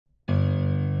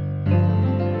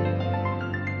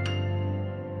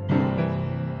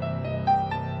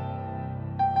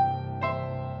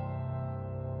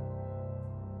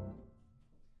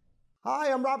Hi,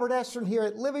 I'm Robert Estrin here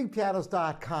at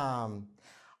livingpianos.com.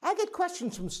 I get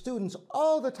questions from students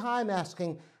all the time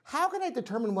asking, how can I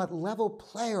determine what level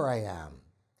player I am?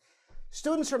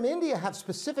 Students from India have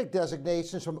specific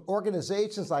designations from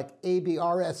organizations like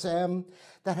ABRSM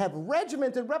that have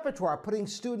regimented repertoire, putting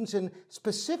students in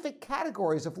specific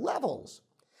categories of levels.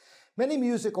 Many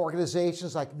music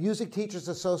organizations like Music Teachers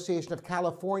Association of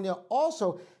California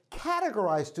also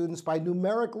categorize students by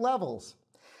numeric levels.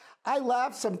 I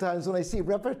laugh sometimes when I see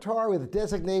repertoire with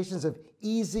designations of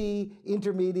easy,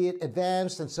 intermediate,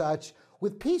 advanced, and such,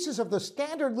 with pieces of the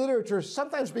standard literature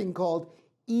sometimes being called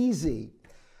easy.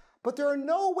 But there are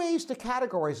no ways to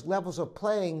categorize levels of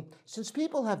playing since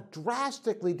people have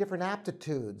drastically different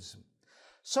aptitudes.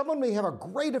 Someone may have a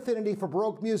great affinity for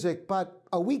Baroque music, but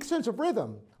a weak sense of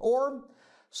rhythm. Or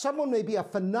someone may be a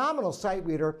phenomenal sight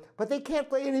reader, but they can't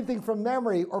play anything from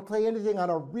memory or play anything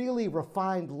on a really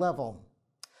refined level.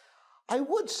 I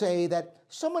would say that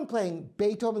someone playing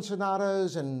Beethoven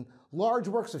sonatas and large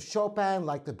works of Chopin,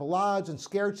 like the Ballades and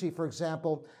Scherzi, for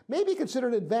example, may be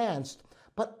considered advanced,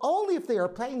 but only if they are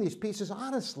playing these pieces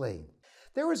honestly.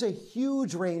 There is a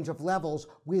huge range of levels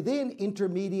within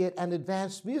intermediate and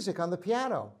advanced music on the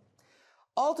piano.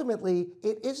 Ultimately,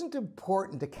 it isn't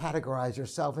important to categorize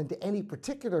yourself into any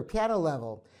particular piano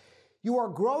level. You are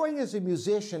growing as a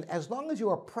musician as long as you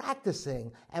are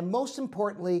practicing and, most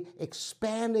importantly,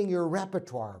 expanding your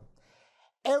repertoire.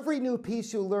 Every new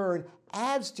piece you learn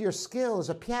adds to your skill as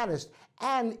a pianist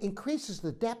and increases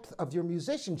the depth of your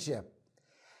musicianship.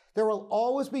 There will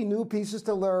always be new pieces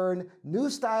to learn, new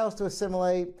styles to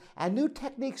assimilate, and new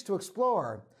techniques to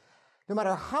explore. No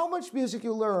matter how much music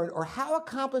you learn or how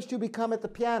accomplished you become at the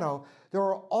piano, there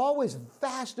are always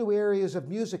vast new areas of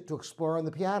music to explore on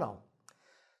the piano.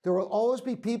 There will always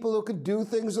be people who can do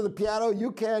things on the piano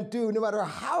you can't do, no matter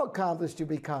how accomplished you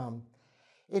become.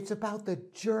 It's about the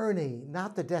journey,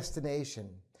 not the destination.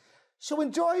 So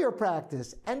enjoy your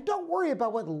practice and don't worry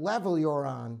about what level you're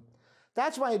on.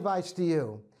 That's my advice to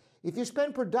you. If you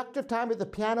spend productive time at the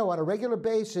piano on a regular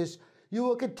basis, you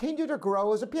will continue to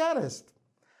grow as a pianist.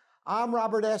 I'm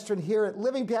Robert Estrin here at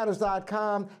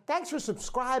livingpianos.com. Thanks for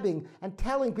subscribing and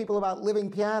telling people about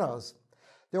Living Pianos.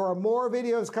 There are more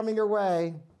videos coming your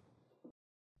way.